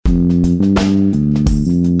All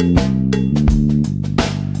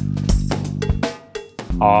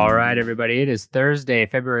right, everybody. It is Thursday,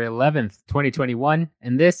 February 11th, 2021,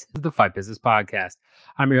 and this is the Fight Business Podcast.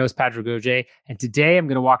 I'm your host, Patrick Auger, and today I'm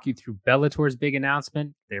going to walk you through Bellator's big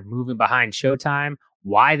announcement. They're moving behind Showtime,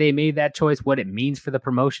 why they made that choice, what it means for the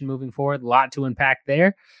promotion moving forward. A lot to unpack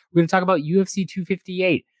there. We're going to talk about UFC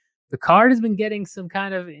 258. The card has been getting some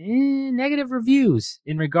kind of negative reviews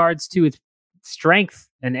in regards to its strength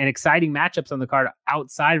and exciting matchups on the card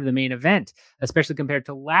outside of the main event, especially compared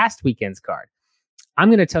to last weekend's card. I'm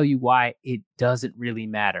going to tell you why it doesn't really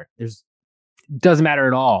matter. It doesn't matter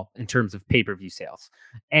at all in terms of pay-per-view sales.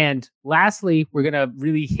 And lastly, we're going to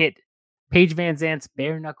really hit Paige VanZant's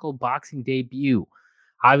bare knuckle boxing debut.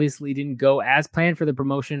 Obviously didn't go as planned for the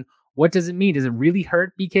promotion. What does it mean? Does it really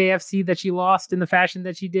hurt BKFC that she lost in the fashion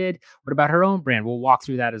that she did? What about her own brand? We'll walk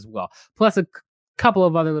through that as well. Plus a couple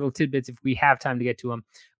of other little tidbits if we have time to get to them.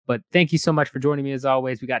 But thank you so much for joining me as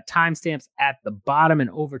always. We got timestamps at the bottom and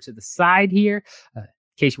over to the side here in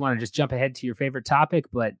case you want to just jump ahead to your favorite topic.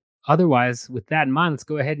 But otherwise, with that in mind, let's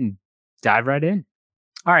go ahead and dive right in.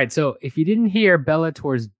 All right. So if you didn't hear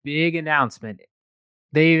Bellator's big announcement,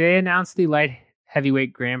 they announced the light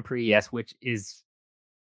heavyweight Grand Prix, yes, which is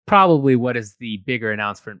probably what is the bigger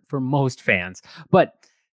announcement for most fans. But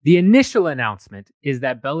the initial announcement is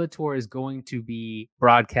that Bellator is going to be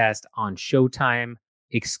broadcast on Showtime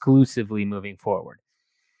exclusively moving forward.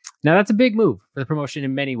 Now, that's a big move for the promotion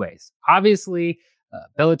in many ways. Obviously,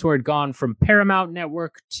 Bellator had gone from Paramount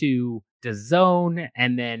Network to DAZN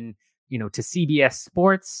and then, to CBS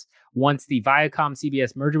Sports once the Viacom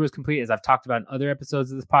CBS merger was complete, as I've talked about in other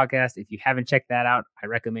episodes of this podcast. If you haven't checked that out, I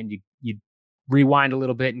recommend you rewind a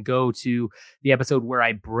little bit and go to the episode where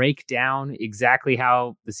I break down exactly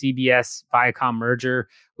how the CBS Viacom merger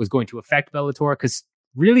was going to affect Bellator, because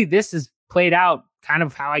really this is played out kind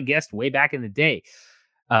of how I guessed way back in the day.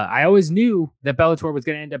 I always knew that Bellator was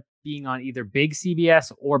going to end up being on either big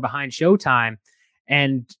CBS or behind Showtime.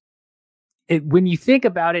 And when you think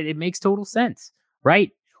about it, it makes total sense,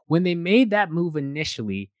 right? When they made that move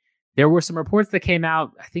initially, there were some reports that came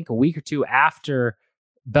out, I think a week or two after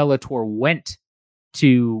Bellator went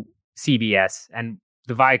to CBS and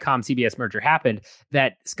the Viacom CBS merger happened,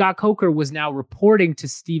 that Scott Coker was now reporting to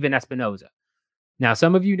Steven Espinoza. Now,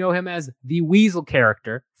 some of you know him as the Weasel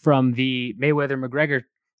character from the Mayweather-McGregor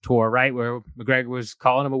tour, right? Where McGregor was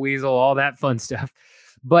calling him a weasel, all that fun stuff.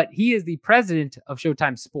 But he is the president of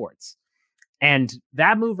Showtime Sports. And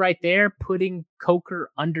that move right there, putting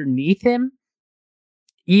Coker underneath him,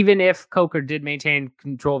 even if Coker did maintain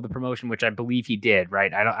control of the promotion, which I believe he did,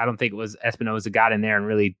 right? I don't think it was Espinoza got in there and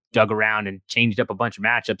really dug around and changed up a bunch of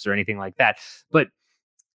matchups or anything like that. But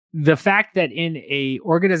the fact that in a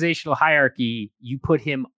organizational hierarchy, you put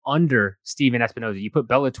him under Steven Espinoza, you put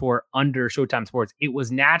Bellator under Showtime Sports, it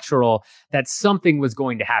was natural that something was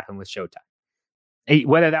going to happen with Showtime.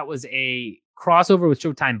 Whether that was a crossover with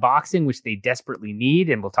Showtime Boxing, which they desperately need,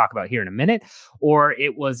 and we'll talk about here in a minute, or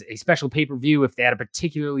it was a special pay-per-view if they had a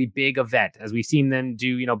particularly big event, as we've seen them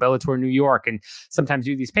do, Bellator New York, and sometimes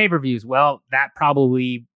do these pay-per-views. Well, that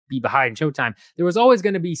probably be behind Showtime. There was always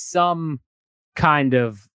going to be some kind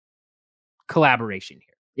of collaboration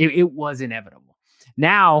here. It was inevitable.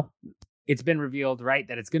 Now it's been revealed, right,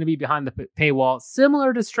 that it's going to be behind the paywall,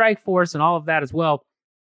 similar to Strikeforce and all of that as well.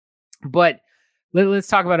 But let's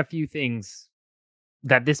talk about a few things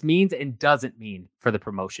that this means and doesn't mean for the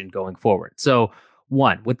promotion going forward. So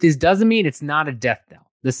one, what this doesn't mean, it's not a death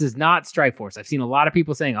knell. This is not Strikeforce. I've seen a lot of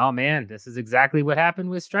people saying, oh man, this is exactly what happened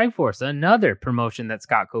with Strikeforce, another promotion that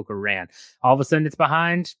Scott Coker ran. All of a sudden it's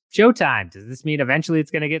behind Showtime. Does this mean eventually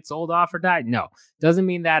it's going to get sold off or die? No, doesn't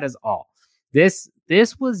mean that at all. This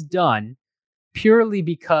was done purely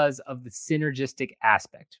because of the synergistic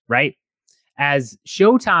aspect, right? As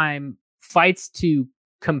Showtime fights to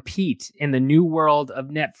compete in the new world of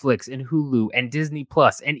Netflix and Hulu and Disney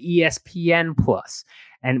Plus and ESPN Plus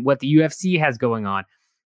and what the UFC has going on,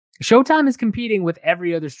 Showtime is competing with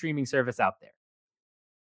every other streaming service out there.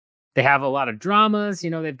 They have a lot of dramas.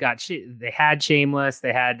 They've got they had Shameless.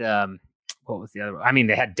 They had what was the other one? I mean,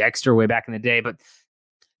 they had Dexter way back in the day, but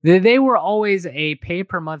they were always a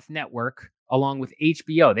pay-per-month network along with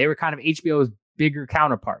HBO. They were kind of HBO's bigger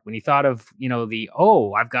counterpart. When you thought of,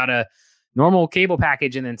 I've got a normal cable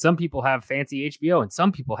package, and then some people have fancy HBO and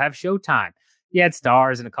some people have Showtime. You had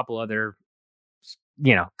Stars and a couple other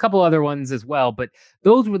ones as well, but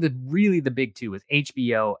those were really the big two, with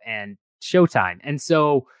HBO and Showtime. And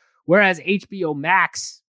so whereas HBO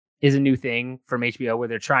Max is a new thing from HBO, where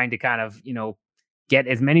they're trying to kind of, get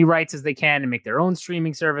as many rights as they can and make their own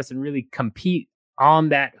streaming service and really compete on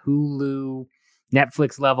that Hulu,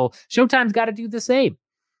 Netflix level. Showtime's got to do the same.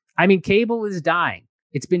 I mean, cable is dying.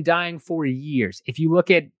 It's been dying for years. If you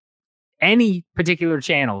look at any particular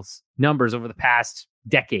channel's numbers over the past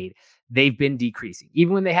decade, they've been decreasing.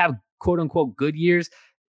 Even when they have quote unquote good years,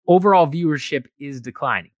 overall viewership is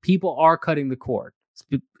declining. People are cutting the cord,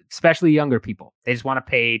 especially younger people. They just want to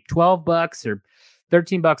pay $12 or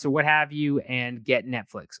 $13 or what have you and get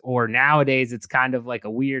Netflix. Or nowadays, it's kind of like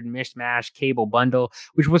a weird mishmash cable bundle,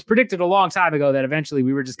 which was predicted a long time ago that eventually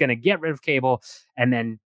we were just going to get rid of cable and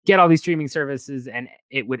then get all these streaming services, and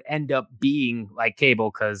it would end up being like cable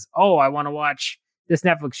because, oh, I want to watch this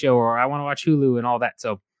Netflix show or I want to watch Hulu and all that.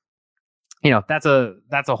 So, that's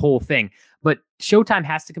a whole thing. But Showtime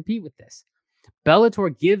has to compete with this.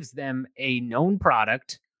 Bellator gives them a known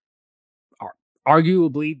product,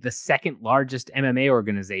 arguably the second largest MMA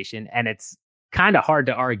organization, and it's kind of hard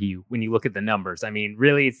to argue when you look at the numbers. I mean,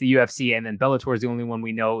 really, it's the UFC, and then Bellator is the only one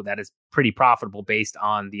we know that is pretty profitable based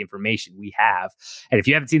on the information we have. And if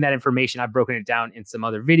you haven't seen that information, I've broken it down in some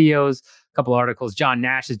other videos, a couple articles. John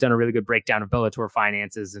Nash has done a really good breakdown of Bellator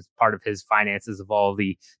finances as part of his finances of all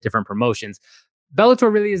the different promotions.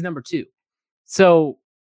 Bellator really is number 2. So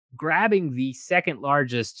grabbing the second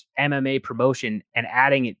largest MMA promotion and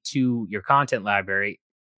adding it to your content library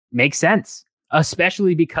makes sense,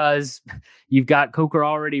 especially because you've got Coker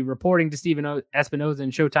already reporting to Steven Espinoza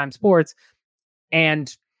in Showtime Sports,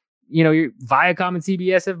 and your Viacom and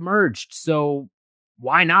CBS have merged. So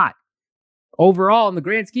why not? Overall, in the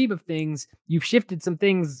grand scheme of things, you've shifted some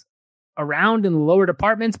things around in the lower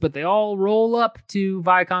departments, but they all roll up to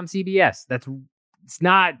Viacom CBS. It's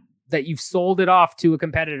not that you've sold it off to a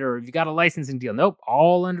competitor or you've got a licensing deal. Nope,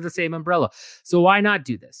 all under the same umbrella. So why not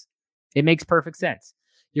do this? It makes perfect sense.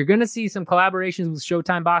 You're going to see some collaborations with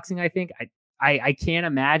Showtime Boxing, I think. I can't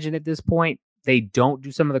imagine at this point they don't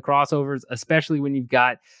do some of the crossovers, especially when you've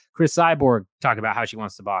got Chris Cyborg talk about how she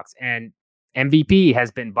wants to box. And MVP has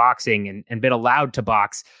been boxing and been allowed to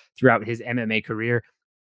box throughout his MMA career.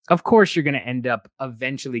 Of course, you're going to end up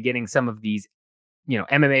eventually getting some of these,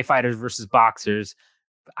 MMA fighters versus boxers.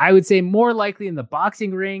 I would say more likely in the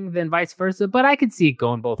boxing ring than vice versa, but I could see it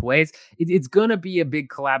going both ways. It's going to be a big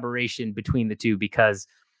collaboration between the two because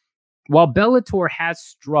while Bellator has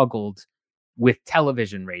struggled with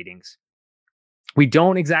television ratings, we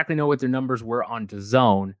don't exactly know what their numbers were on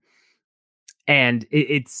DAZN, and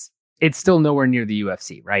it's still nowhere near the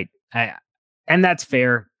UFC, right? And that's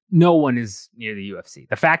fair. No one is near the UFC.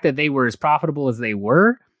 The fact that they were as profitable as they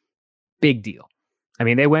were, big deal. I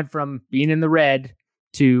mean, they went from being in the red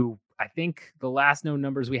to, I think the last known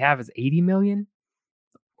numbers we have is 80 million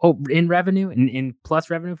in revenue, in plus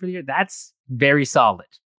revenue for the year. That's very solid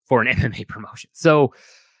for an MMA promotion. So,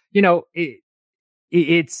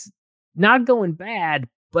 it's not going bad,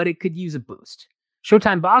 but it could use a boost.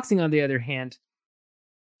 Showtime Boxing, on the other hand,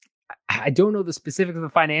 I don't know the specifics of the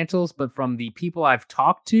financials, but from the people I've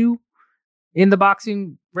talked to in the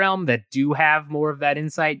boxing realm that do have more of that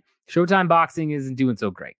insight, Showtime Boxing isn't doing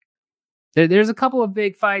so great. There's a couple of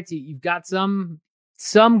big fights. You've got some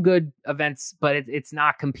good events, but it's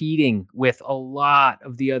not competing with a lot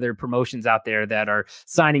of the other promotions out there that are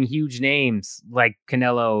signing huge names like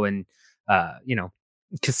Canelo and,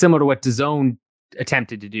 similar to what DAZN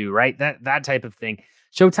attempted to do, right? That type of thing.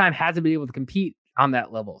 Showtime hasn't been able to compete on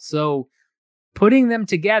that level. So putting them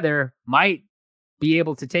together might be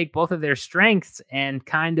able to take both of their strengths and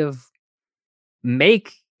kind of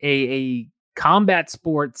make a combat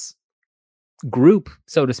sports group,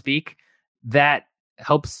 so to speak, that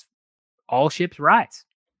helps all ships rise.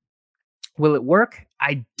 Will it work?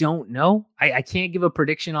 I don't know. I can't give a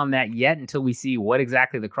prediction on that yet until we see what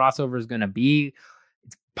exactly the crossover is going to be.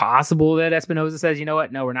 It's possible that Espinoza says, you know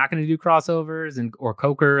what? No, we're not going to do crossovers, or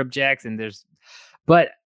Coker objects. But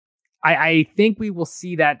I think we will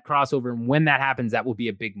see that crossover. And when that happens, that will be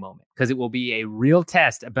a big moment because it will be a real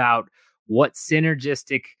test about what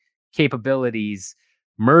synergistic capabilities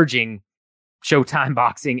merging Showtime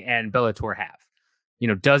Boxing and Bellator have.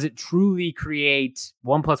 Does it truly create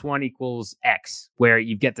 1 + 1 = X, where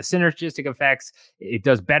you get the synergistic effects? It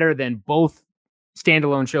does better than both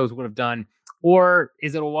standalone shows would have done. Or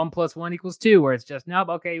is it a 1 + 1 = 2, where it's just, nope,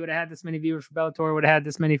 okay, you would have had this many viewers for Bellator, would have had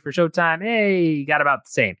this many for Showtime. Hey, you got about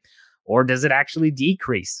the same. Or does it actually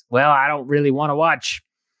decrease? Well, I don't really want to watch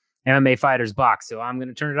MMA fighters box, so I'm going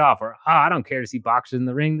to turn it off. Or, I don't care to see boxers in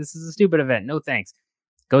the ring. This is a stupid event. No thanks.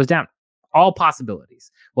 Goes down. All possibilities.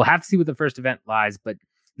 We'll have to see what the first event lies, but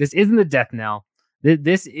this isn't the death knell.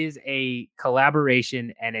 This is a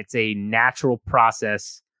collaboration, and it's a natural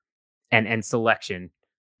process and selection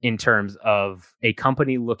in terms of a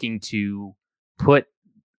company looking to put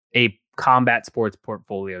a combat sports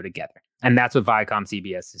portfolio together. And that's what Viacom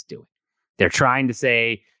CBS is doing. They're trying to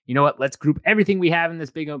say, you know what, let's group everything we have in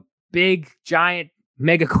this big, giant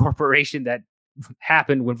mega corporation that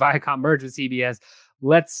happened when Viacom merged with CBS.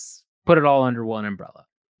 Let's put it all under one umbrella.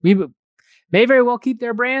 We may very well keep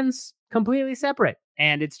their brands completely separate.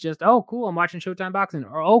 And it's just, oh, cool, I'm watching Showtime Boxing,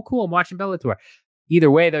 or oh, cool, I'm watching Bellator. Either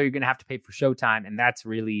way, though, you're going to have to pay for Showtime, and that's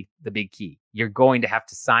really the big key. You're going to have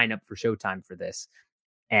to sign up for Showtime for this.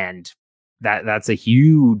 And that's a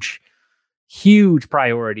huge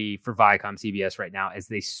priority for Viacom CBS right now as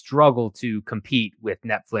they struggle to compete with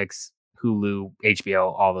Netflix, Hulu,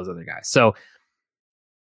 HBO, all those other guys. So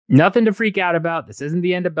nothing to freak out about. This isn't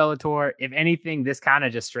the end of Bellator. If anything, this kind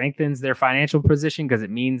of just strengthens their financial position because it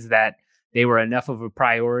means that they were enough of a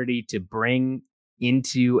priority to bring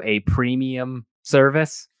into a premium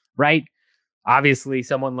service, right? Obviously,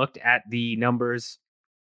 someone looked at the numbers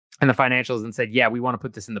and the financials and said, yeah, we want to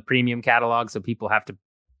put this in the premium catalog so people have to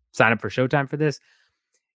sign up for Showtime for this.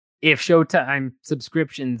 If Showtime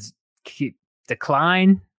subscriptions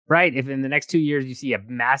decline, right? If in the next 2 years you see a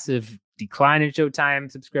massive decline in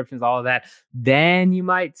Showtime subscriptions, all of that, then you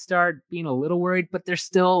might start being a little worried, but they're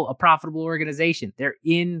still a profitable organization. They're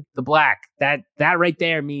in the black. That right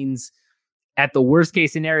there means at the worst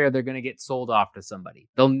case scenario, they're going to get sold off to somebody.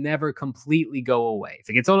 They'll never completely go away. If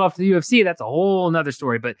it gets sold off to the UFC, that's a whole nother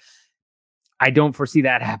story, but I don't foresee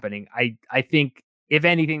that happening. I think if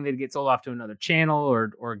anything, they'd get sold off to another channel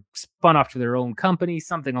or spun off to their own company,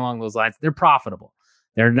 something along those lines. They're profitable.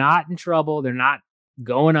 They're not in trouble. They're not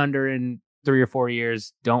going under in 3 or 4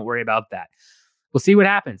 years. Don't worry about that. We'll see what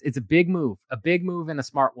happens. It's a big move and a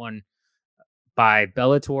smart one by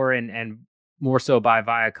Bellator and more so by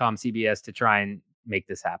Viacom CBS to try and make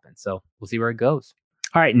this happen. So we'll see where it goes.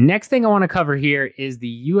 All right. Next thing I want to cover here is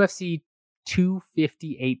the UFC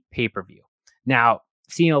 258 pay-per-view. Now,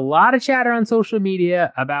 seen a lot of chatter on social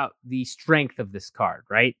media about the strength of this card,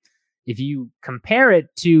 right? If you compare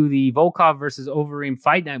it to the Volkov versus Overeem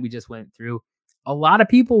fight night we just went through, a lot of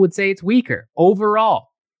people would say it's weaker overall.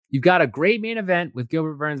 You've got a great main event with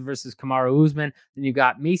Gilbert Burns versus Kamaru Usman. Then you've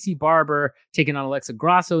got Macy Barber taking on Alexa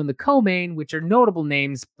Grasso in the co-main, which are notable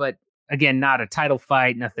names, but again, not a title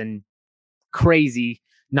fight, nothing crazy,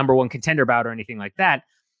 number one contender bout or anything like that.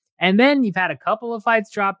 And then you've had a couple of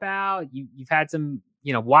fights drop out. You've had some,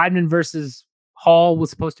 Weidman versus Hall was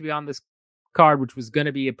supposed to be on this card, which was going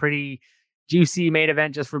to be a pretty juicy main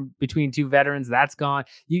event just from between two veterans. That's gone.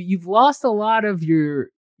 You've lost a lot of your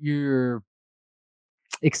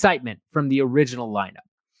excitement from the original lineup.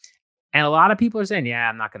 And a lot of people are saying, yeah,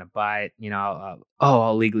 I'm not going to buy it.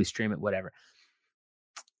 I'll legally stream it, whatever.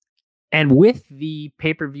 And with the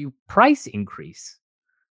pay-per-view price increase,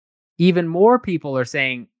 even more people are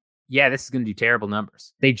saying, yeah, this is going to do terrible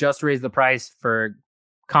numbers. They just raised the price for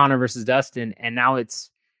Conor versus Dustin, and now it's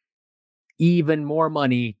even more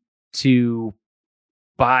money to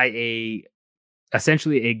buy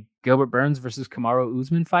essentially a Gilbert Burns versus Kamaru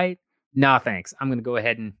Usman fight. No, thanks. I'm going to go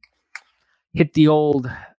ahead and hit the old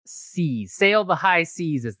seas, sail the high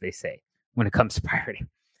seas, as they say, when it comes to pirating.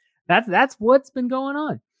 That's what's been going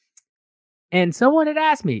on. And someone had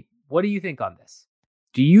asked me, what do you think on this?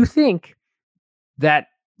 Do you think that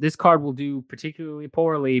this card will do particularly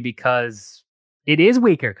poorly because it is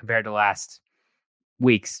weaker compared to last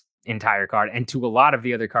week's entire card and to a lot of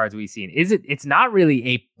the other cards we've seen? It's not really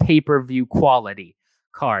a pay-per-view quality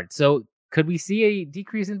card. So could we see a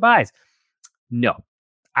decrease in buys? No,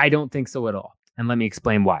 I don't think so at all. And let me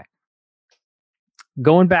explain why.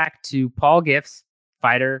 Going back to Paul Gift's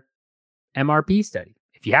fighter MRP study.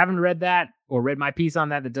 If you haven't read that or read my piece on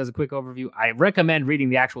that does a quick overview, I recommend reading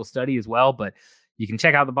the actual study as well, but you can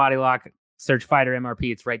check out the Body Lock, search fighter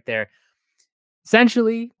MRP. It's right there.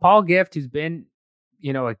 Essentially, Paul Gift, who's been,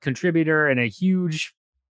 a contributor and a huge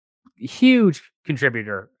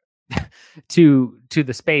contributor to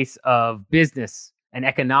the space of business and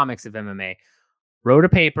economics of MMA, wrote a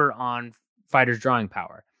paper on fighters' drawing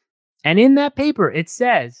power. And in that paper, it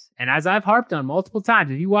says, and as I've harped on multiple times,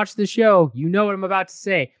 if you watch the show, you know what I'm about to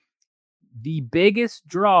say. The biggest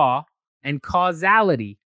draw and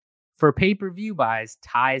causality for pay-per-view buys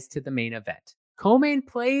ties to the main event. Co-main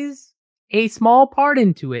plays a small part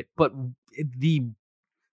into it, but the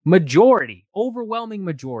overwhelming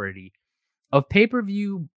majority of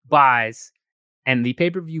pay-per-view buys and the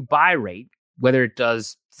pay-per-view buy rate, whether it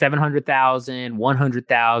does 700,000,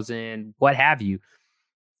 100,000, what have you,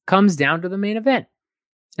 comes down to the main event.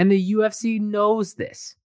 And the UFC knows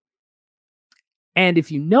this. And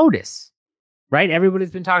if you notice, right,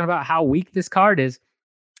 everybody's been talking about how weak this card is.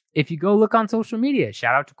 If you go look on social media,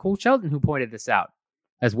 shout out to Cole Shelton who pointed this out.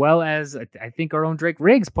 as well as I think our own Drake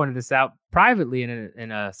Riggs pointed this out privately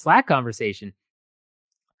in a Slack conversation.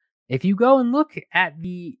 If you go and look at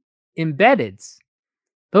the embeddeds,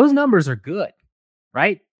 those numbers are good,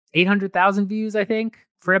 right? 800,000 views, I think,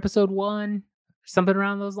 for episode 1, something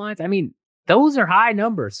around those lines. I mean, those are high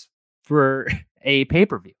numbers for a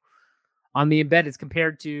pay-per-view on the embeddeds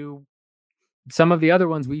compared to some of the other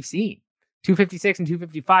ones we've seen. 256 and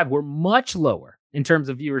 255 were much lower in terms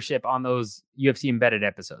of viewership on those UFC embedded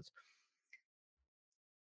episodes.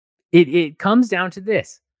 It comes down to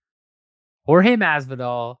this. Jorge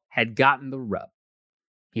Masvidal had gotten the rub.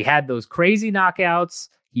 He had those crazy knockouts.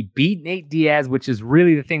 He beat Nate Diaz, which is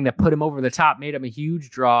really the thing that put him over the top, made him a huge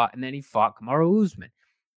draw, and then he fought Kamaru Usman.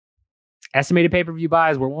 Estimated pay-per-view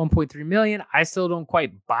buys were 1.3 million. I still don't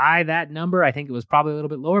quite buy that number. I think it was probably a little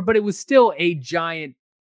bit lower, but it was still a giant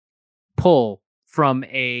pull from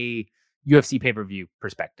a UFC pay-per-view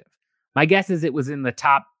perspective. My guess is it was in the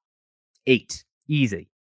top 8, easy.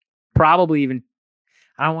 Probably even,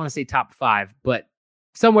 I don't want to say top 5, but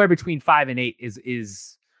somewhere between 5 and 8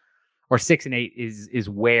 is or 6 and 8 is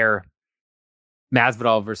where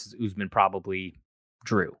Masvidal versus Usman probably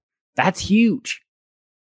drew. That's huge.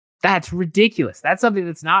 That's ridiculous. That's something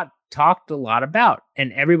that's not talked a lot about.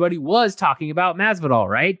 And everybody was talking about Masvidal,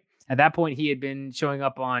 right? At that point, he had been showing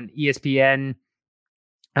up on ESPN,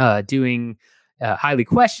 doing Highly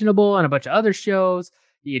Questionable and a bunch of other shows.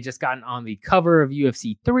 He had just gotten on the cover of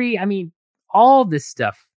UFC 3. I mean, all this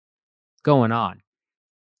stuff going on.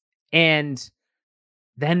 And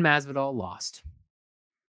then Masvidal lost.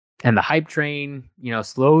 And the hype train,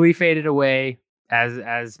 slowly faded away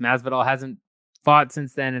as Masvidal hasn't fought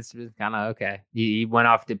since then. It's just kind of okay. He went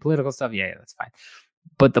off, did political stuff. Yeah, that's fine.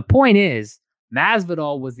 But the point is,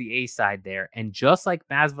 Masvidal was the A side there. And just like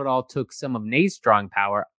Masvidal took some of Nate's drawing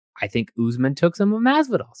power, I think Usman took some of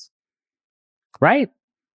Masvidal's. Right?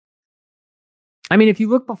 I mean, if you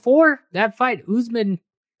look before that fight, Usman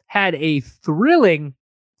had a thrilling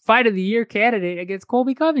fight of the year candidate against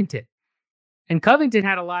Colby Covington. And Covington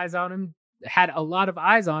had a lot of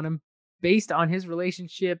eyes on him based on his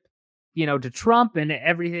relationship, to Trump and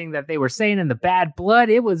everything that they were saying in the bad blood.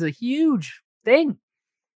 It was a huge thing.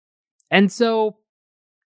 And so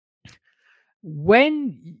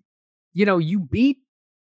when, you beat,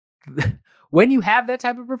 when you have that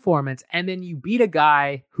type of performance and then you beat a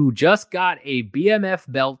guy who just got a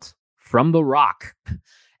BMF belt from The Rock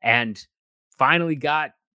and finally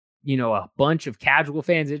got, a bunch of casual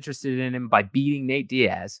fans interested in him by beating Nate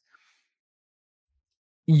Diaz,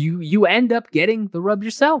 you end up getting the rub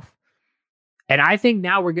yourself. And I think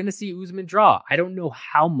now we're going to see Usman draw. I don't know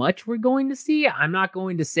how much we're going to see. I'm not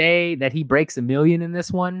going to say that he breaks 1 million in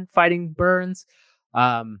this one fighting Burns.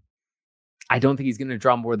 I don't think he's going to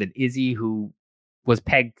draw more than Izzy, who was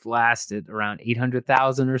pegged last at around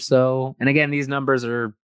 800,000 or so. And again, these numbers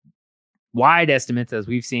are wide estimates, as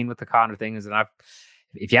we've seen with the Conor things. And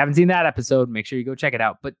if you haven't seen that episode, make sure you go check it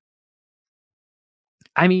out. But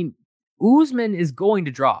I mean, Usman is going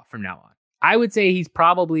to draw from now on. I would say he's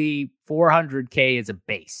probably 400K as a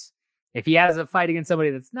base. If he has a fight against somebody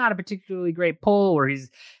that's not a particularly great pull, or he's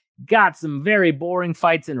got some very boring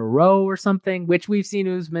fights in a row or something, which we've seen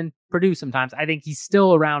Usman produce sometimes, I think he's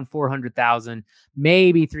still around 400,000,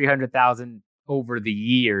 maybe 300,000 over the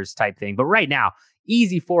years type thing. But right now,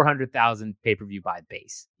 easy 400,000 pay-per-view buy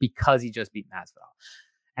base because he just beat Masvidal.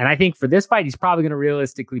 And I think for this fight, he's probably going to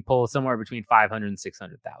realistically pull somewhere between 500 and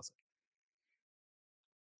 600,000.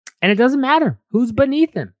 And it doesn't matter who's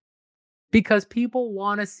beneath him because people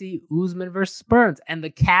want to see Usman versus Burns. And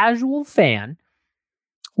the casual fan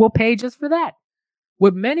will pay just for that.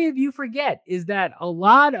 What many of you forget is that a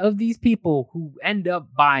lot of these people who end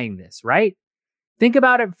up buying this, right? Think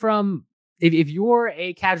about it from, if you're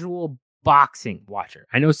a casual boxing watcher.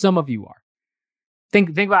 I know some of you are.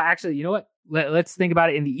 Think about, actually, you know what? Let's think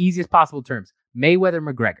about it in the easiest possible terms.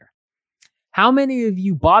 Mayweather-McGregor. How many of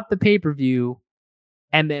you bought the pay-per-view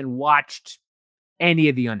and then watched any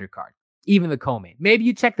of the undercard, even the co-main? Maybe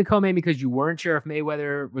you checked the co-main because you weren't sure if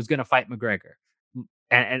Mayweather was going to fight McGregor,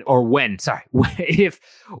 or when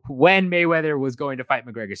Mayweather was going to fight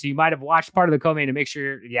McGregor. So you might have watched part of the co-main to make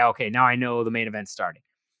sure, yeah, okay, now I know the main event's starting.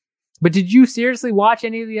 But did you seriously watch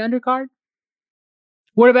any of the undercard?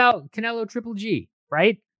 What about Canelo Triple G,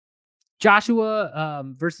 right? Joshua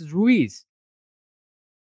versus Ruiz.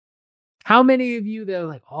 How many of you that are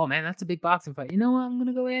like, oh man, that's a big boxing fight. You know what? I'm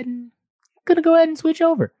gonna go ahead and switch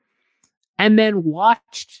over. And then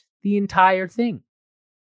watched the entire thing.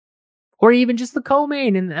 Or even just the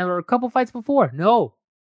co-main or a couple fights before. No.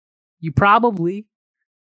 You probably,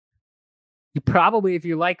 if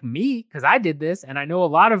you're like me, because I did this, and I know a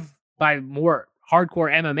lot of my more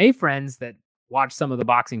hardcore MMA friends that watch some of the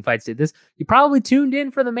boxing fights did this, you probably tuned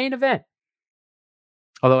in for the main event.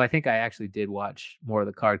 Although I think I actually did watch more of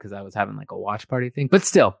the card because I was having like a watch party thing. But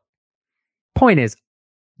still, point is,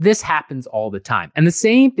 this happens all the time. And the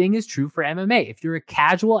same thing is true for MMA. If you're a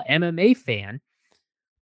casual MMA fan,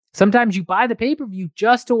 sometimes you buy the pay-per-view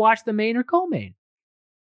just to watch the main or co-main.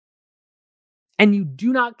 And you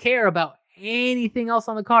do not care about anything else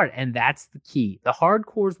on the card. And that's the key. The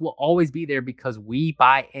hardcores will always be there because we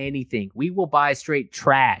buy anything. We will buy straight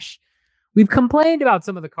trash. We've complained about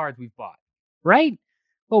some of the cards we've bought, right?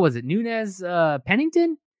 What was it? Nunes,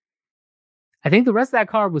 Pennington? I think the rest of that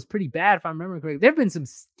card was pretty bad, if I remember correctly. There have been some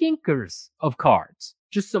stinkers of cards.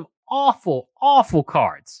 Just some awful, awful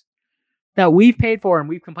cards that we've paid for and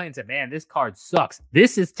we've complained and said, man, this card sucks.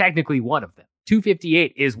 This is technically one of them.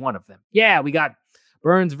 258 is one of them. Yeah, we got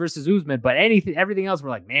Burns versus Usman, but everything else, we're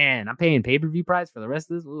like, man, I'm paying pay-per-view price for the rest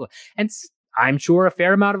of this. Ooh. And I'm sure a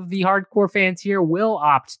fair amount of the hardcore fans here will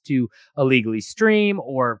opt to illegally stream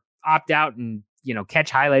or opt out and catch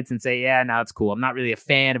highlights and say, yeah, now it's cool. I'm not really a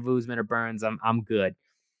fan of Usman or Burns. I'm good.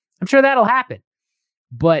 I'm sure that'll happen.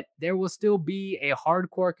 But there will still be a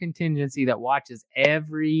hardcore contingency that watches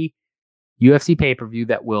every UFC pay-per-view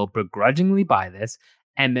that will begrudgingly buy this.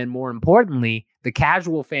 And then more importantly, the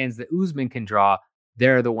casual fans that Usman can draw,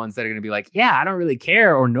 they're the ones that are going to be like, yeah, I don't really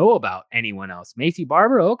care or know about anyone else. Macy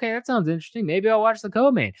Barber, okay, that sounds interesting. Maybe I'll watch the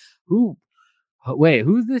co-main.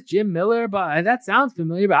 Who's this Jim Miller? But that sounds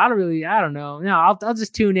familiar, but I don't know. No, I'll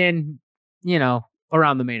just tune in,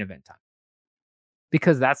 around the main event time.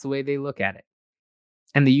 Because that's the way they look at it.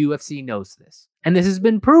 And the UFC knows this. And this has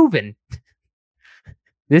been proven.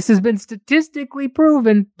 This has been statistically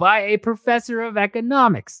proven by a professor of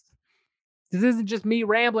economics. This isn't just me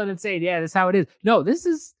rambling and saying, yeah, this is how it is. No, this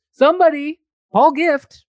is somebody, Paul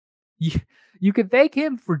Gift. You can thank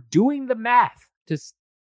him for doing the math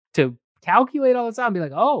to calculate all this out and be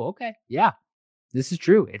like, oh, okay, yeah, this is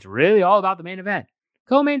true. It's really all about the main event.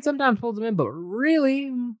 Co-main sometimes pulls them in, but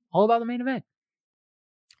really all about the main event.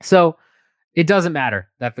 So it doesn't matter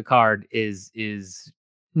that the card is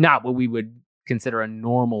not what we would consider a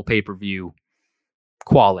normal pay-per-view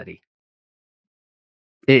quality.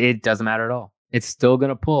 It doesn't matter at all. It's still going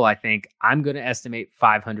to pull, I think. I'm going to estimate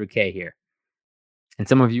 500K here. And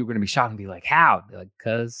some of you are going to be shocked and be like, how? Like,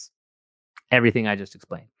 because everything I just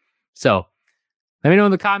explained. So let me know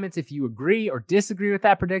in the comments if you agree or disagree with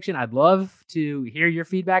that prediction. I'd love to hear your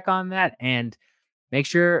feedback on that. And make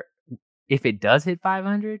sure if it does hit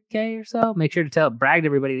 500K or so, make sure to brag to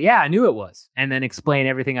everybody, yeah, I knew it was. And then explain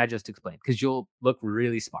everything I just explained because you'll look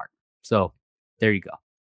really smart. So there you go.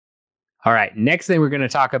 All right. Next thing we're going to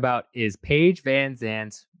talk about is Paige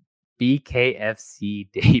VanZant's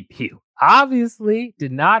BKFC debut. Obviously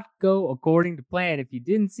did not go according to plan. If you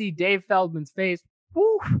didn't see Dave Feldman's face,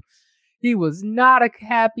 whew, he was not a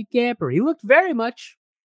happy camper. He looked very much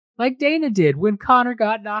like Dana did when Conor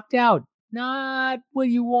got knocked out. Not what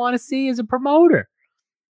you want to see as a promoter.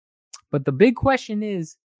 But the big question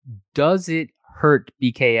is, does it hurt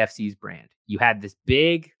BKFC's brand? You had this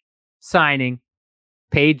big signing.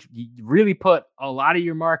 Paige, you really put a lot of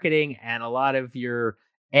your marketing and a lot of your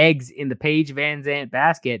eggs in the Paige VanZant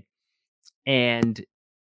basket. And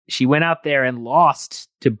she went out there and lost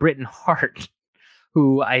to Britain Hart,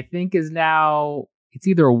 who I think is now, it's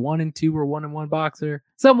either a 1-2 or 1-1 boxer.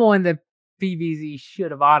 Someone that PVZ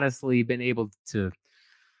should have honestly been able to,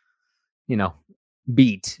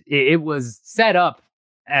 beat. It was set up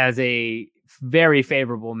as a very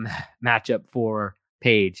favorable matchup for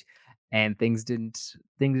Paige, and things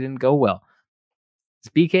didn't go well.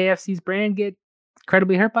 Does BKFC's brand get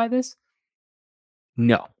incredibly hurt by this?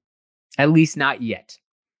 No, at least not yet.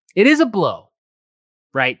 It is a blow,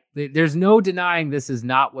 right? There's no denying this is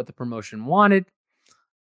not what the promotion wanted,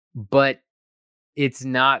 but it's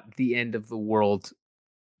not the end of the world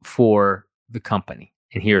for the company.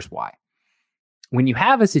 And here's why. When you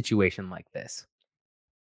have a situation like this,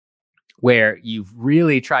 where you've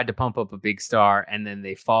really tried to pump up a big star and then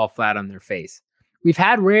they fall flat on their face. We've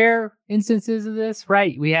had rare instances of this,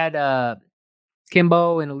 right? We had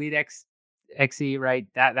Kimbo in Elite XC, right?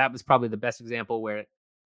 That was probably the best example where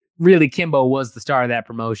really Kimbo was the star of that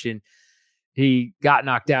promotion. He got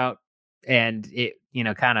knocked out and it,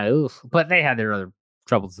 kind of, but they had their other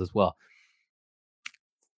troubles as well.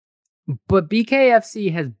 But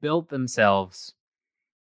BKFC has built themselves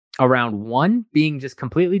around one being just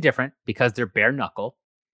completely different because they're bare knuckle,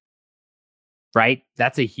 right?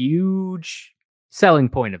 That's a huge selling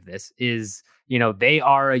point of this is, they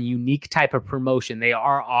are a unique type of promotion. They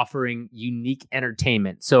are offering unique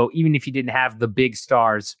entertainment. So even if you didn't have the big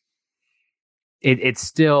stars it's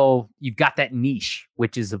still, you've got that niche,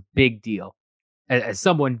 which is a big deal. As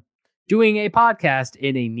someone doing a podcast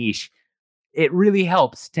in a niche, it really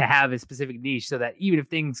helps to have a specific niche so that even if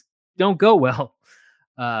things don't go well,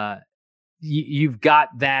 you've got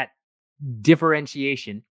that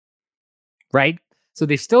differentiation, right? So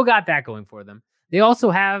they still got that going for them. They also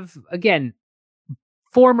have, again,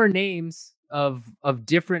 former names of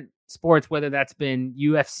different sports, whether that's been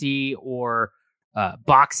UFC or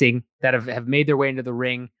boxing, that have made their way into the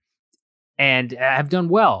ring and have done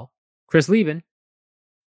well. Chris Lieben,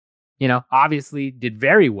 obviously did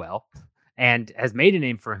very well and has made a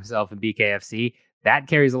name for himself in BKFC. That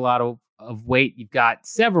carries a lot of weight. You've got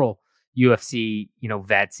several UFC,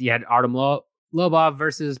 vets. You had Artem Lobov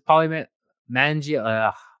versus Paulie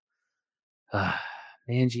Mangiani.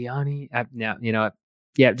 Now,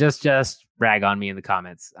 yeah, just rag on me in the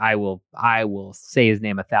comments. I will say his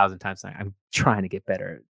name 1,000 times. I'm trying to get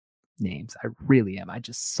better at names. I really am. I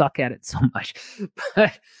just suck at it so much.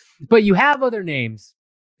 But you have other names,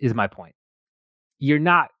 is my point. You're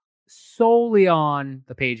not solely on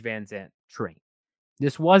the Paige VanZant train.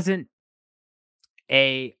 This wasn't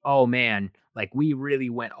like we really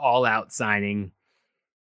went all out signing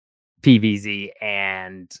PVZ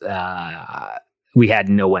and we had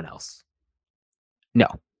no one else. No.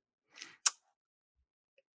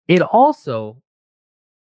 It also,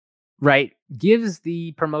 gives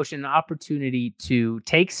the promotion an opportunity to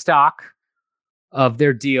take stock of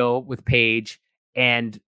their deal with Paige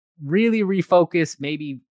and really refocus,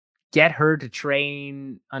 maybe get her to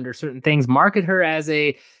train under certain things, market her as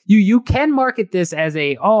you can market this as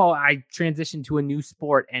I transitioned to a new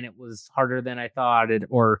sport and it was harder than I thought,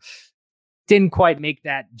 or didn't quite make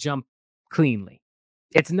that jump cleanly.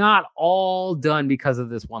 It's not all done because of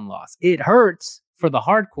this one loss. It hurts for the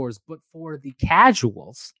hardcores, but for the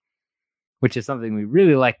casuals, which is something we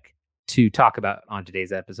really like to talk about on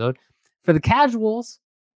today's episode, for the casuals,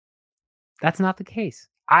 that's not the case.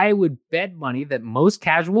 I would bet money that most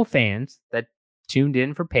casual fans that tuned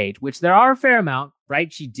in for Paige, which there are a fair amount,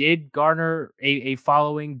 right? She did garner a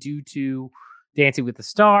following due to Dancing with the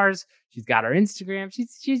Stars. She's got her Instagram.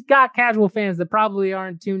 She's got casual fans that probably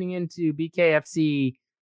aren't tuning into BKFC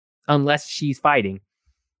unless she's fighting.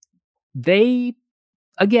 They,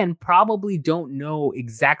 again, probably don't know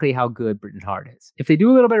exactly how good Britain Hart is. If they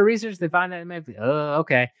do a little bit of research, they find that it might be,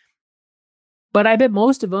 okay. But I bet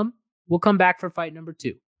most of them will come back for fight number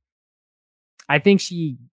 2. I think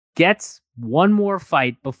she gets one more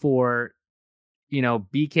fight before,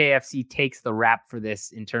 BKFC takes the rap for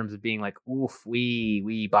this in terms of being like, oof,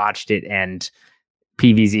 we botched it and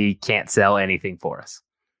PVZ can't sell anything for us.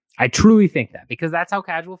 I truly think that, because that's how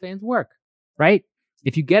casual fans work, right?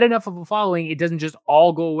 If you get enough of a following, it doesn't just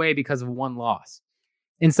all go away because of one loss.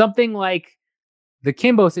 In something like the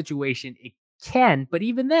Kimbo situation, it can, but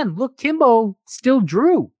even then, look, Kimbo still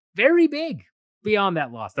drew very big beyond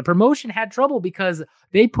that loss. The promotion had trouble because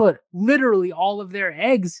they put literally all of their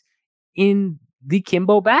eggs in the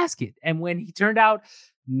Kimbo basket. And when he turned out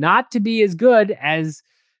not to be as good as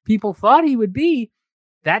people thought he would be,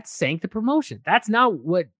 that sank the promotion. That's not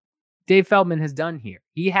what Dave Feldman has done here.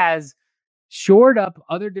 He has shored up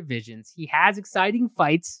other divisions. He has exciting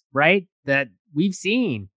fights, right? That we've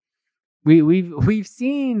seen. We've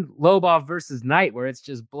seen Lobov versus Knight, where it's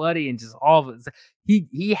just bloody and just all of it.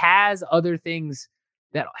 He has other things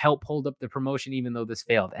that help hold up the promotion, even though this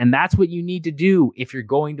failed. And that's what you need to do if you're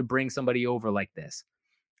going to bring somebody over like this.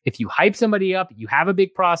 If you hype somebody up, you have a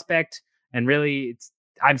big prospect, and really,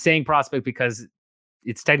 I'm saying prospect because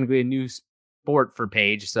it's technically a new sport for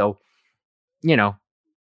Paige. So,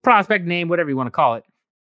 prospect name, whatever you want to call it.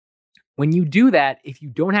 When you do that, if you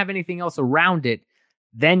don't have anything else around it,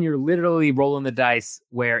 then you're literally rolling the dice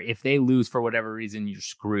where if they lose for whatever reason, you're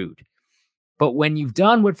screwed. But when you've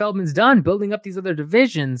done what Feldman's done, building up these other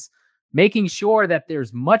divisions, making sure that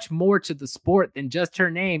there's much more to the sport than just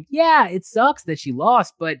her name. Yeah, it sucks that she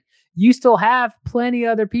lost, but you still have plenty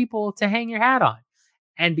of other people to hang your hat on.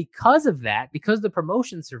 And because of that, because the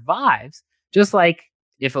promotion survives, just like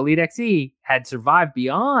if Elite XE had survived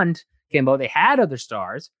beyond Kimbo, they had other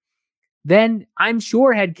stars, then I'm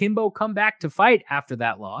sure had Kimbo come back to fight after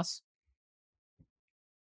that loss,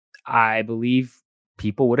 I believe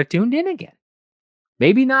people would have tuned in again.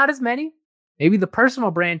 Maybe not as many. Maybe the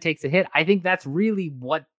personal brand takes a hit. I think that's really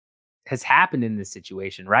what has happened in this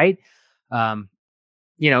situation, right?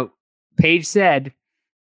 Paige said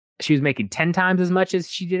she was making 10 times as much as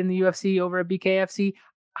she did in the UFC over at BKFC.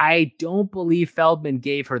 I don't believe Feldman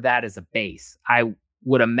gave her that as a base. I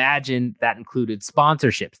would imagine that included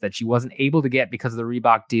sponsorships that she wasn't able to get because of the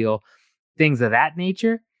Reebok deal, things of that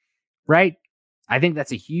nature, right? I think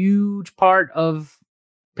that's a huge part of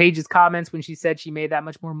Paige's comments when she said she made that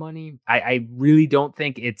much more money. I really don't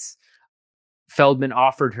think it's Feldman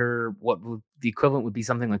offered her what the equivalent would be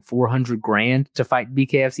something like $400,000 to fight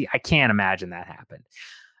BKFC. I can't imagine that happened.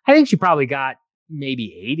 I think she probably got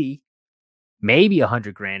maybe 80, maybe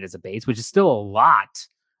 $100,000 as a base, which is still a lot,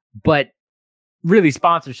 but really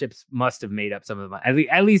sponsorships must have made up some of the money.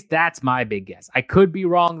 At least that's my big guess. I could be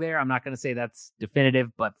wrong there. I'm not going to say that's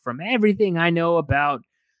definitive, but from everything I know about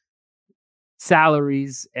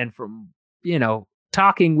salaries and from,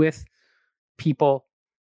 talking with people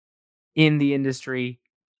in the industry,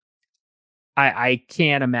 I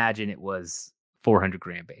can't imagine it was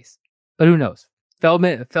 $400,000 base, but who knows?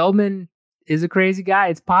 Feldman is a crazy guy.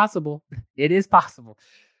 It's possible. It is possible.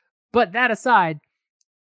 But that aside,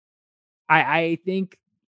 I think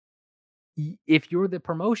if you're the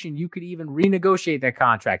promotion, you could even renegotiate that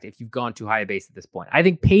contract if you've gone too high a base at this point. I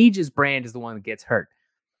think Paige's brand is the one that gets hurt.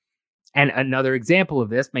 And another example of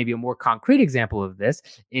this, maybe a more concrete example of this,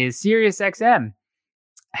 is SiriusXM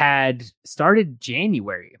had started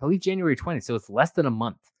January, I believe January 20th, so it's less than a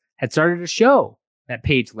month, had started a show that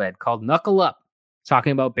Paige led called Knuckle Up,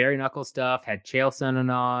 talking about bare knuckle stuff, had Chael Sonnen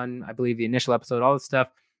on, I believe the initial episode, all this stuff.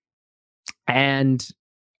 And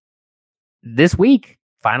this week,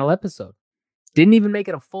 final episode, didn't even make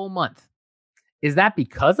it a full month. Is that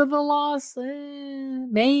because of the loss?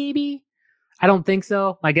 Maybe. I don't think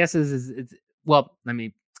so. My guess is it's, well, let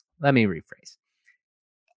me rephrase.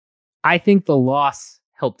 I think the loss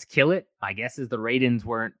helped kill it. My guess is the ratings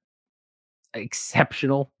weren't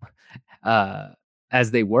exceptional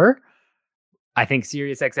as they were. I think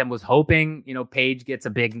SiriusXM was hoping, Paige gets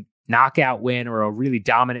a big knockout win or a really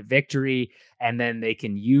dominant victory, and then they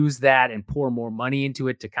can use that and pour more money into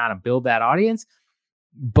it to kind of build that audience.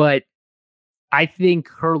 But I think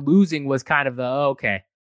her losing was kind of okay,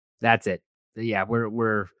 that's it. Yeah,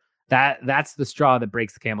 that's the straw that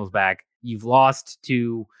breaks the camel's back. You've lost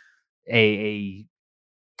to a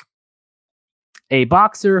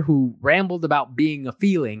boxer who rambled about being a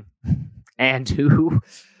feeling and who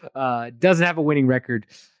doesn't have a winning record.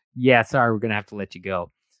 Yeah, sorry, we're going to have to let you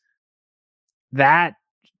go. That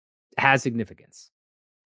has significance.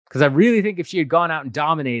 Because I really think if she had gone out and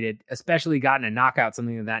dominated, especially gotten a knockout,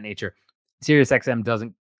 something of that nature, SiriusXM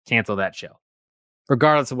doesn't cancel that show,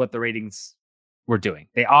 regardless of what the ratings were doing.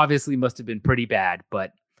 They obviously must have been pretty bad,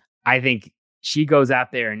 but I think she goes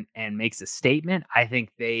out there and makes a statement. I think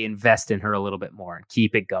they invest in her a little bit more and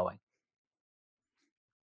keep it going.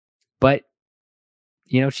 But,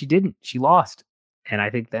 she didn't. She lost. And I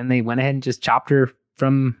think then they went ahead and just chopped her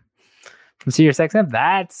from SiriusXM.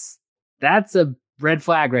 That's a red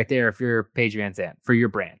flag right there if you're Paige VanZant for your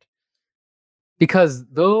brand. Because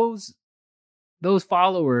those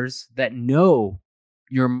followers that know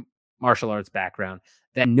your martial arts background,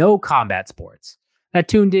 that know combat sports, that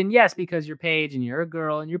tuned in, yes, because you're Paige and you're a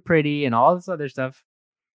girl and you're pretty and all this other stuff.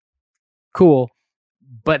 Cool.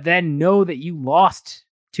 But then know that you lost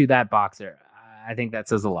to that boxer. I think that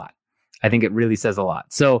says a lot. I think it really says a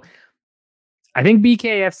lot. So I think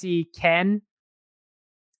BKFC can,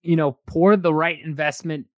 pour the right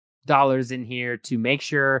investment dollars in here to make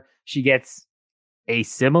sure she gets a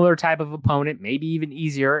similar type of opponent, maybe even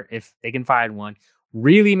easier if they can find one.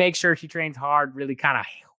 Really make sure she trains hard, really kind of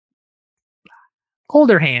hold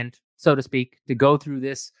her hand, so to speak, to go through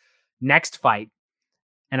this next fight.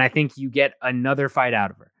 And I think you get another fight out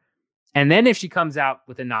of her. And then if she comes out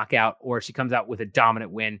with a knockout or she comes out with a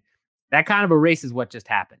dominant win, that kind of erases what just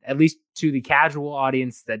happened, at least to the casual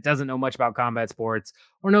audience that doesn't know much about combat sports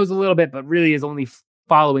or knows a little bit, but really is only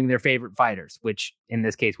following their favorite fighters, which in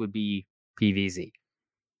this case would be PVZ.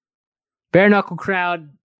 Bare knuckle crowd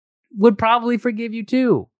would probably forgive you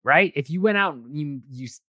too, right? If you went out and you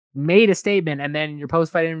made a statement and then in your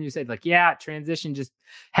post-fight interview you said yeah, transition just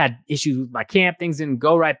had issues with my camp, things didn't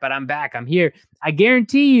go right, but I'm back, I'm here. I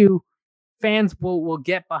guarantee you fans will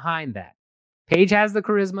get behind that. Paige has the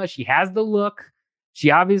charisma, she has the look, she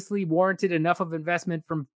obviously warranted enough of investment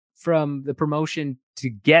from the promotion to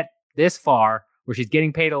get this far where she's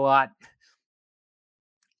getting paid a lot.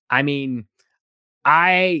 I mean,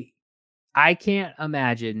 I can't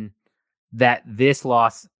imagine that this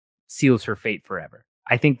loss seals her fate forever.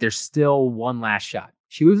 I think there's still one last shot.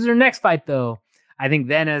 She loses her next fight, though. I think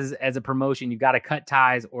then as a promotion, you've got to cut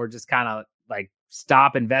ties or just kind of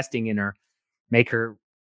stop investing in her, make her,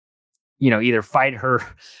 either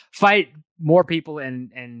fight more people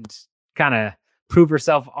and kind of prove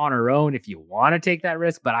herself on her own if you want to take that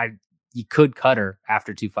risk. But you could cut her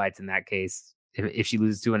after 2 fights in that case if she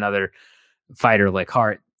loses to another fighter like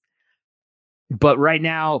Hart. But right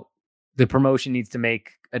now, the promotion needs to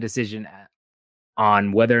make a decision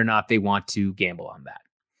on whether or not they want to gamble on that.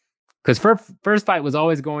 Because first fight was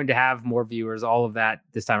always going to have more viewers, all of that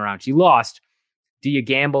this time around. She lost. Do you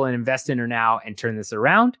gamble and invest in her now and turn this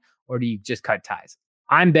around? Or do you just cut ties?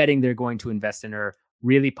 I'm betting they're going to invest in her,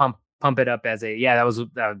 really pump it up as that was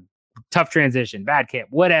a tough transition, bad camp,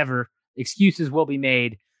 whatever. Excuses will be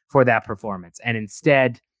made for that performance. And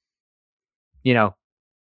instead,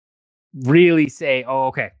 really say, oh,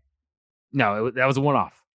 okay, no, that was a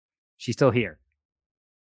one-off. She's still here.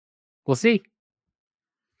 We'll see.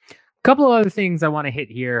 A couple of other things I want to hit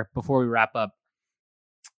here before we wrap up.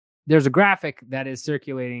 There's a graphic that is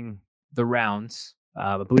circulating the rounds.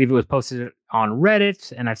 I believe it was posted on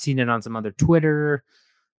Reddit, and I've seen it on some other Twitter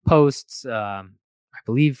posts. I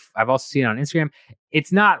believe I've also seen it on Instagram.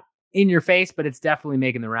 It's not in your face, but it's definitely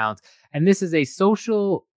making the rounds. And this is a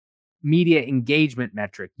social media engagement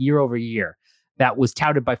metric year over year that was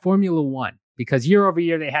touted by Formula One, because year over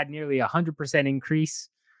year they had nearly 100% increase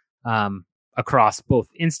across both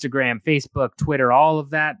Instagram, Facebook, Twitter, all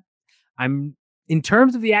of that. In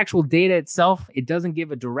terms of the actual data itself, it doesn't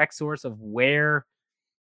give a direct source of where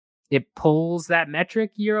it pulls that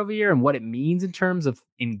metric year over year and what it means in terms of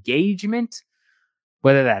engagement,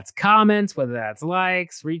 whether that's comments, whether that's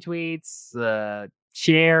likes, retweets,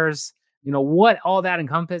 shares, what all that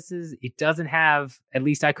encompasses. It doesn't have, at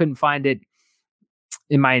least I couldn't find it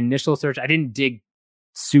in my initial search. I didn't dig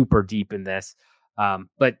super deep in this,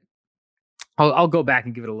 but I'll go back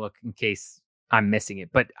and give it a look in case I'm missing it.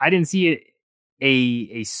 But I didn't see it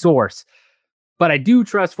a source. But I do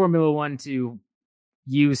trust Formula One to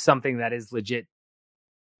use something that is legit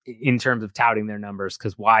in terms of touting their numbers,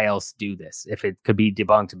 because why else do this if it could be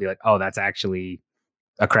debunked to be like, oh, that's actually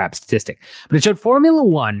a crap statistic. But it showed Formula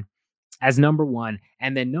One as number one,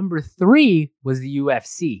 and then number 3 was the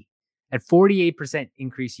UFC at 48%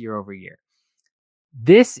 increase year over year.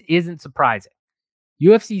 This isn't surprising.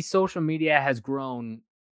 UFC social media has grown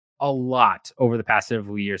a lot over the past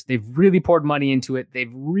several years. They've really poured money into it.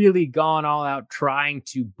 They've really gone all out trying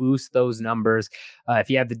to boost those numbers.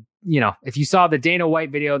 If you saw the Dana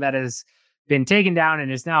White video that has been taken down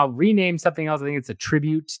and is now renamed something else, I think it's a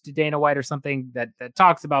tribute to Dana White or something that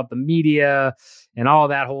talks about the media and all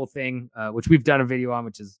that whole thing, which we've done a video on,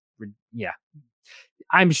 which is,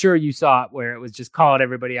 I'm sure you saw it, where it was just called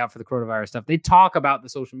everybody out for the coronavirus stuff. They talk about the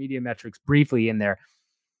social media metrics briefly in there,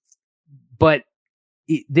 but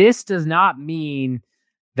this does not mean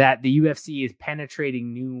that the UFC is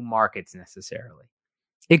penetrating new markets necessarily.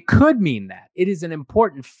 It could mean that. It is an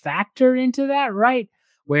important factor into that, right?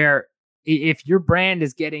 Where if your brand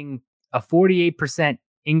is getting a 48%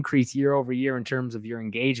 increase year over year in terms of your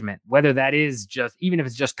engagement, whether that is just, even if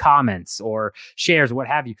it's just comments or shares, what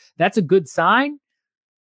have you, that's a good sign.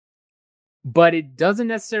 But it doesn't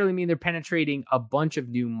necessarily mean they're penetrating a bunch of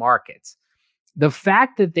new markets. The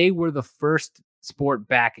fact that they were the first sport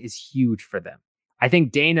back is huge for them. I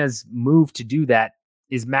think Dana's move to do that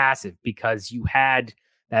is massive, because you had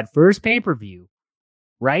that first pay-per-view,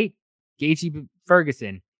 right? Gaethje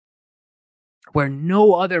Ferguson, where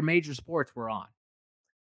no other major sports were on.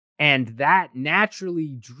 And that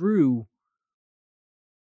naturally drew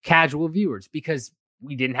casual viewers, because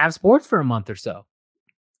we didn't have sports for a month or so.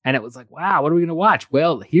 And it was like, wow, what are we going to watch?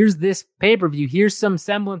 Well, here's this pay-per-view. Here's some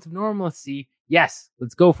semblance of normalcy. Yes,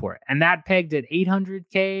 let's go for it. And that pegged at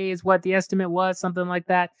 800K is what the estimate was, something like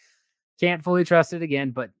that. Can't fully trust it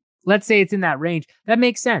again, but let's say it's in that range. That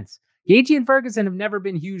makes sense. Gaethje and Ferguson have never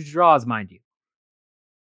been huge draws, mind you.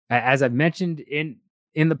 As I've mentioned in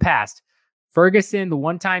the past, Ferguson, the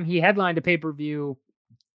one time he headlined a pay-per-view,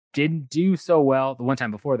 didn't do so well. The one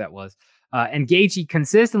time before that was. And Gaethje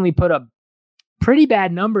consistently put up pretty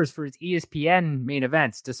bad numbers for his ESPN main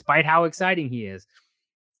events, despite how exciting he is.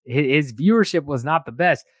 His viewership was not the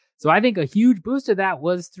best. So I think a huge boost of that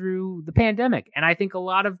was through the pandemic. And I think a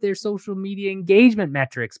lot of their social media engagement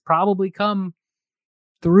metrics probably come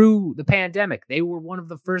through the pandemic. They were one of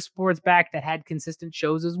the first sports back that had consistent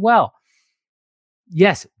shows as well.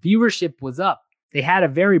 Yes, viewership was up. They had a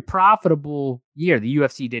very profitable year. The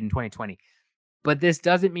UFC did in 2020. But this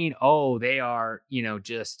doesn't mean, they are,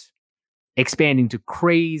 just expanding to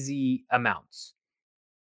crazy amounts.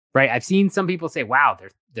 Right? I've seen some people say, wow,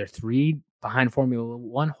 they're 3 behind Formula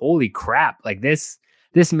One. Holy crap. Like this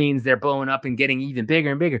means they're blowing up and getting even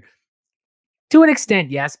bigger and bigger. To an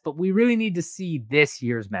extent, yes, but we really need to see this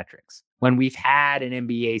year's metrics. When we've had an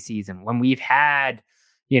NBA season, when we've had,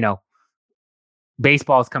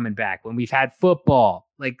 baseball's coming back, when we've had football,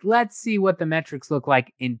 let's see what the metrics look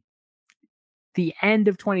like in the end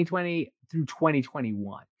of 2020 through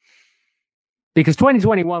 2021. Because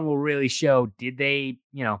 2021 will really show, did they,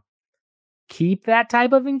 keep that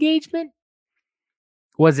type of engagement?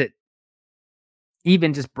 was it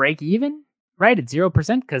even just break even, right? At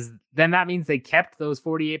 0%, because then that means they kept those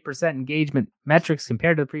 48% engagement metrics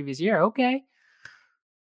compared to the previous year. Okay.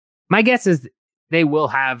 My guess is they will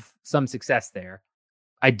have some success there.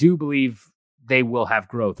 I do believe they will have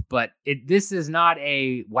growth, but this is not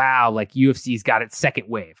a wow, like UFC's got its second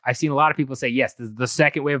wave. I've seen a lot of people say, yes, this is the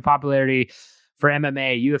second wave of popularity for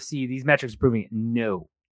MMA, UFC, these metrics are proving it.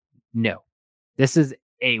 No. This is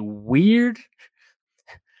a weird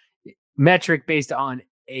metric based on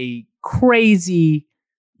a crazy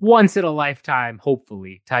once in a lifetime,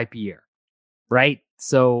 hopefully, type year, right?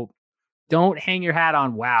 So don't hang your hat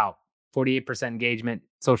on, wow, 48% engagement,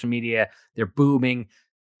 social media, they're booming,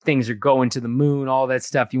 things are going to the moon, all that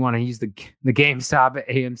stuff. You want to use the GameStop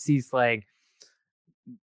AMC slang.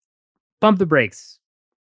 Pump the brakes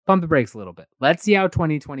a little bit. Let's see how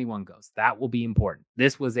 2021 goes. That will be important.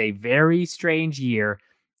 This was a very strange year,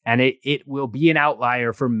 and it will be an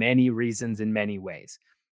outlier for many reasons in many ways.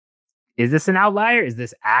 Is this an outlier? Is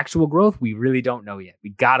this actual growth? We really don't know yet. We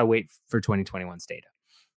got to wait for 2021's data.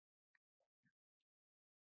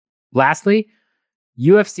 Lastly,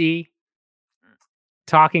 UFC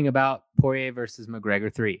talking about Poirier versus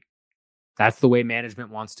McGregor 3. That's the way management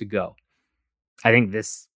wants to go. I think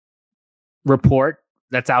this report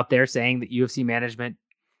that's out there saying that UFC management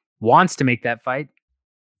wants to make that fight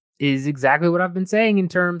is exactly what I've been saying in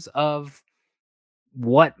terms of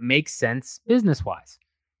what makes sense business-wise.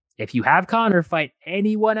 If you have Conor fight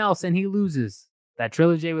anyone else and he loses, that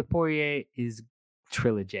trilogy with Poirier is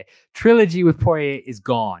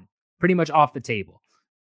gone, pretty much off the table,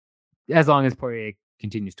 as long as Poirier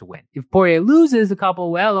continues to win. If Poirier loses a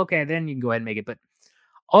couple, well, okay, then you can go ahead and make it. But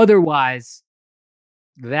otherwise,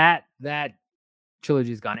 that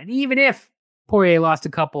trilogy is gone. And even if Poirier lost a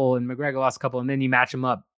couple and McGregor lost a couple, and then you match them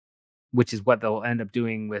up, which is what they'll end up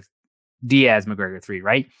doing with Diaz McGregor 3,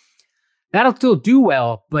 right? That'll still do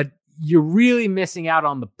well, but you're really missing out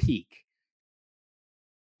on the peak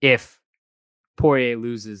if Poirier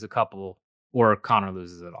loses a couple or Conor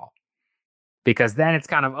loses it all. Because then it's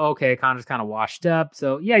kind of, okay, Conor's kind of washed up.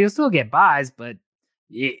 So, yeah, you'll still get buys, but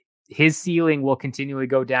his ceiling will continually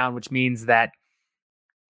go down, which means that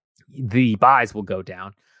the buys will go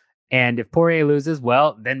down. And if Poirier loses,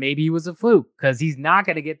 well, then maybe he was a fluke because he's not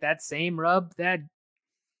going to get that same rub that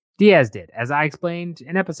Diaz did, as I explained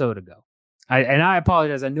an episode ago. I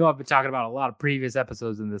apologize. I know I've been talking about a lot of previous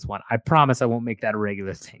episodes in this one. I promise I won't make that a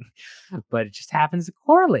regular thing, but it just happens to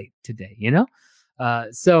correlate today, you know?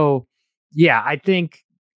 So yeah, I think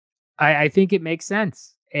it makes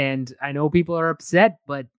sense. And I know people are upset,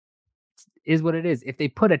 but it is what it is. If they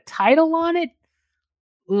put a title on it,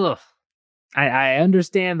 I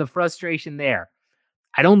understand the frustration there.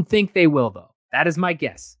 I don't think they will, though. That is my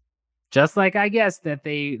guess. Just like I guess that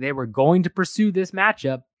they were going to pursue this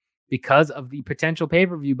matchup because of the potential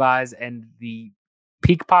pay-per-view buys and the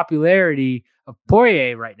peak popularity of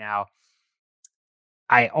Poirier right now.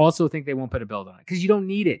 I also think they won't put a belt on it because you don't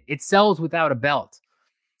need it. It sells without a belt.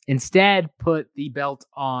 Instead, put the belt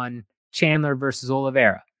on Chandler versus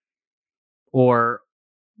Oliveira, or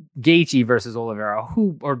Gaethje versus Oliveira,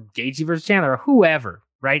 or Gaethje versus Chandler, or whoever,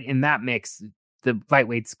 right? In that mix, the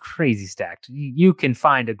lightweight's crazy stacked. You can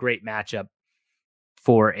find a great matchup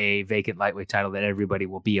for a vacant lightweight title that everybody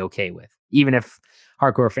will be okay with. Even if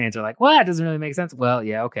hardcore fans are like, well, that doesn't really make sense. Well,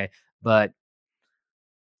 yeah, okay. But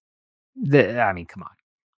come on,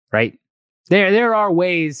 right? There are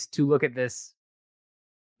ways to look at this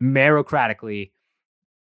meritocratically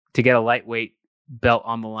to get a lightweight belt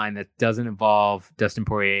on the line that doesn't involve Dustin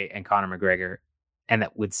Poirier and Conor McGregor, and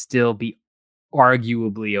that would still be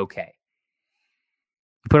arguably okay.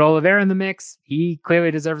 Put Oliveira in the mix. He clearly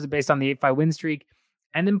deserves it based on the 8-5 win streak.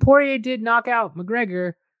 And then Poirier did knock out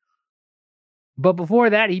McGregor. But before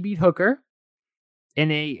that, he beat Hooker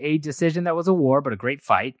in a decision that was a war, but a great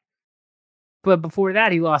fight. But before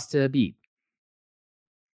that, he lost to Khabib.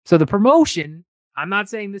 So the promotion, I'm not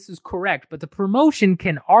saying this is correct, but the promotion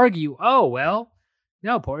can argue, oh, well,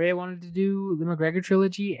 no, Poirier wanted to do the McGregor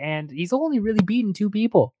trilogy, and he's only really beaten 2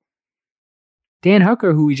 people. Dan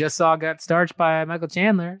Hooker, who we just saw got starched by Michael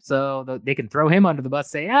Chandler, so they can throw him under the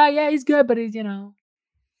bus, say, yeah, he's good, but he's,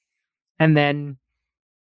 And then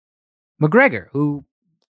McGregor, who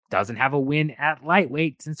doesn't have a win at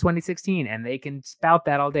lightweight since 2016, and they can spout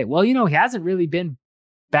that all day. Well, he hasn't really been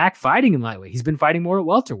back fighting in lightweight. He's been fighting more at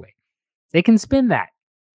welterweight. They can spin that.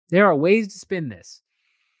 There are ways to spin this.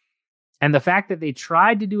 And the fact that they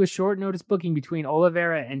tried to do a short notice booking between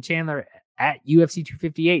Oliveira and Chandler at UFC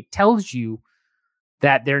 258 tells you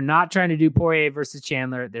that they're not trying to do Poirier versus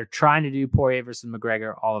Chandler. They're trying to do Poirier versus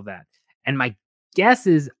McGregor, all of that. And my guess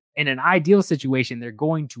is in an ideal situation, they're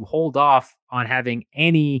going to hold off on having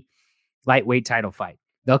any lightweight title fight.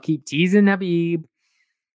 They'll keep teasing Khabib,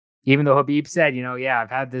 even though Khabib said, I've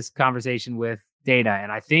had this conversation with Dana,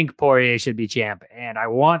 and I think Poirier should be champ, and I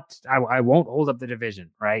won't hold up the division,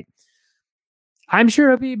 right? I'm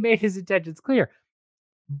sure Khabib made his intentions clear,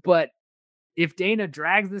 but if Dana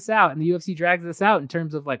drags this out and the UFC drags this out in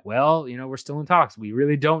terms of we're still in talks, we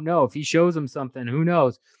really don't know. If he shows them something, who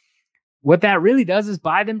knows? What that really does is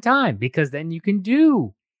buy them time, because then you can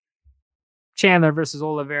do Chandler versus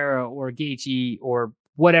Oliveira or Gaethje or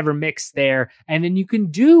whatever mix there. And then you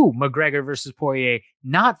can do McGregor versus Poirier,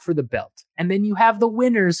 not for the belt. And then you have the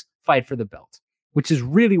winners fight for the belt, which is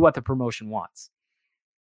really what the promotion wants.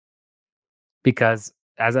 Because,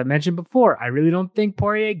 as I mentioned before, I really don't think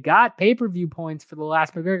Poirier got pay-per-view points for the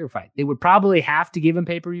last McGregor fight. They would probably have to give him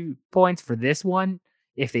pay-per-view points for this one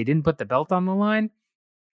if they didn't put the belt on the line.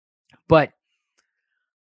 But,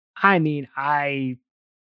 I mean, I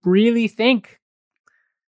really think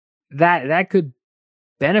that could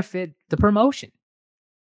benefit the promotion.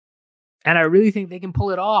 And I really think they can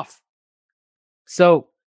pull it off. So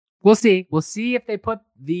we'll see. We'll see if they put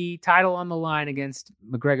the title on the line against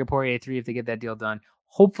McGregor Poirier 3, if they get that deal done.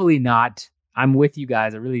 Hopefully not. I'm with you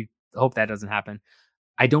guys. I really hope that doesn't happen.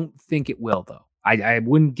 I don't think it will, though. I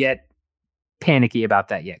wouldn't get panicky about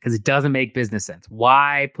that yet, because it doesn't make business sense.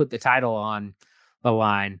 Why put the title on the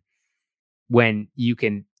line when you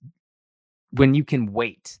can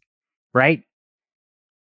wait, right?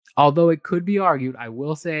 Although it could be argued, I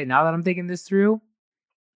will say, now that I'm thinking this through,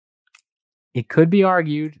 it could be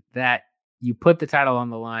argued that you put the title on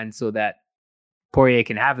the line so that Poirier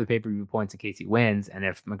can have the pay-per-view points in case he wins. And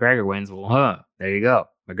if McGregor wins, well, there you go.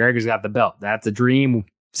 McGregor's got the belt. That's a dream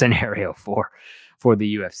scenario for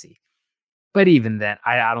the UFC. But even then,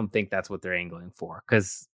 I don't think that's what they're angling for.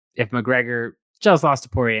 Because if McGregor just lost to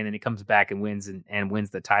Poirier and then he comes back and wins and wins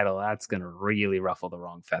the title, that's going to really ruffle the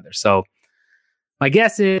wrong feather. So my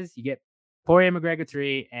guess is you get Poirier McGregor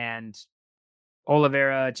 3 and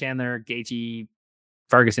Oliveira, Chandler, Gaethje,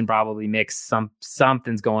 Ferguson probably mix.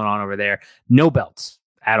 Something's going on over there. No belts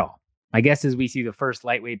at all. My guess is we see the first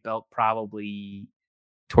lightweight belt probably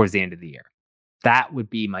towards the end of the year. That would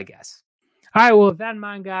be my guess. All right, well, with that in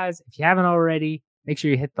mind, guys, if you haven't already, make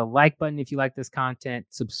sure you hit the like button if you like this content.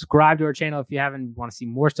 Subscribe to our channel if you haven't, want to see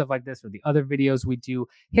more stuff like this or the other videos we do.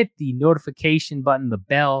 Hit the notification button, the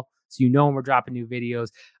bell, so you know when we're dropping new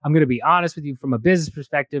videos. I'm going to be honest with you, from a business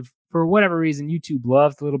perspective, for whatever reason, YouTube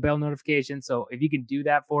loves the little bell notification. So if you can do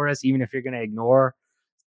that for us, even if you're going to ignore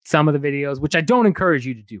some of the videos, which I don't encourage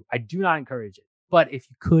you to do. I do not encourage it. But if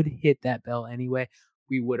you could hit that bell anyway,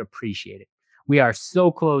 we would appreciate it. We are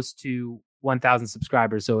so close to 1,000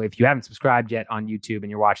 subscribers. So if you haven't subscribed yet on YouTube and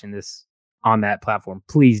you're watching this on that platform,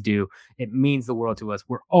 please do. It means the world to us.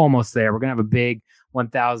 We're almost there. We're going to have a big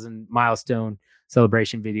 1,000 milestone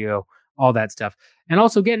celebration video, all that stuff. And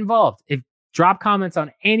also get involved. Drop comments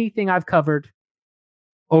on anything I've covered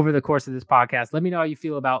over the course of this podcast. Let me know how you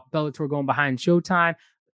feel about Bellator going behind Showtime,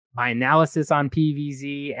 my analysis on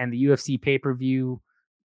PVZ and the UFC pay-per-view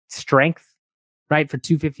strength, right, for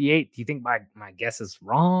 258. Do you think my guess is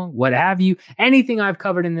wrong? What have you? Anything I've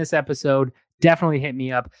covered in this episode, definitely hit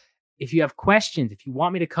me up. If you have questions, if you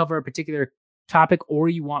want me to cover a particular topic or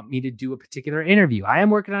you want me to do a particular interview, I am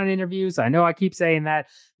working on interviews. I know I keep saying that.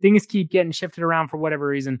 Things keep getting shifted around for whatever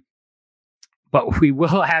reason, but we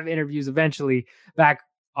will have interviews eventually back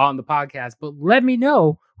on the podcast. But let me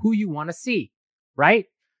know who you want to see, right?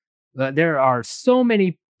 There are so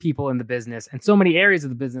many people in the business and so many areas of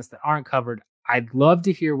the business that aren't covered. I'd love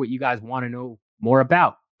to hear what you guys want to know more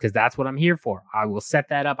about, because that's what I'm here for. I will set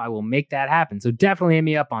that up. I will make that happen. So definitely hit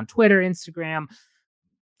me up on Twitter, Instagram,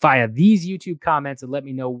 via these YouTube comments, and let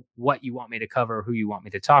me know what you want me to cover, who you want me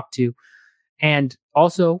to talk to. And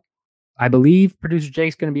also, I believe producer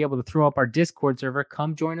Jake's going to be able to throw up our Discord server.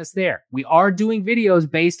 Come join us there. We are doing videos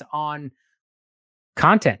based on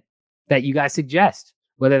content that you guys suggest,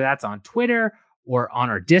 whether that's on Twitter or on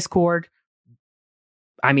our Discord.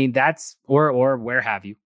 I mean, that's, or where have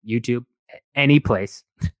you, YouTube, any place,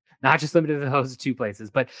 not just limited to those two places,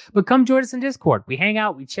 but come join us in Discord. We hang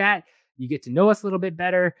out, we chat, you get to know us a little bit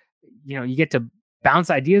better. You get to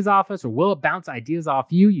bounce ideas off us, or we'll bounce ideas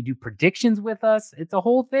off you. You do predictions with us. It's a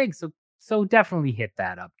whole thing. So definitely hit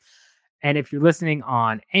that up. And if you're listening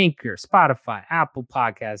on Anchor, Spotify, Apple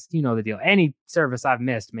Podcasts, you know the deal. Any service I've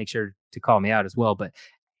missed, make sure to call me out as well. But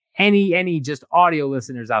any just audio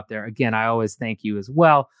listeners out there, again, I always thank you as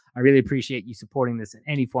well. I really appreciate you supporting this in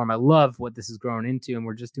any form. I love what this has grown into, and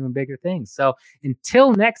we're just doing bigger things. So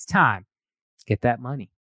until next time, get that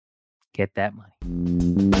money. Get that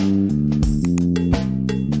money.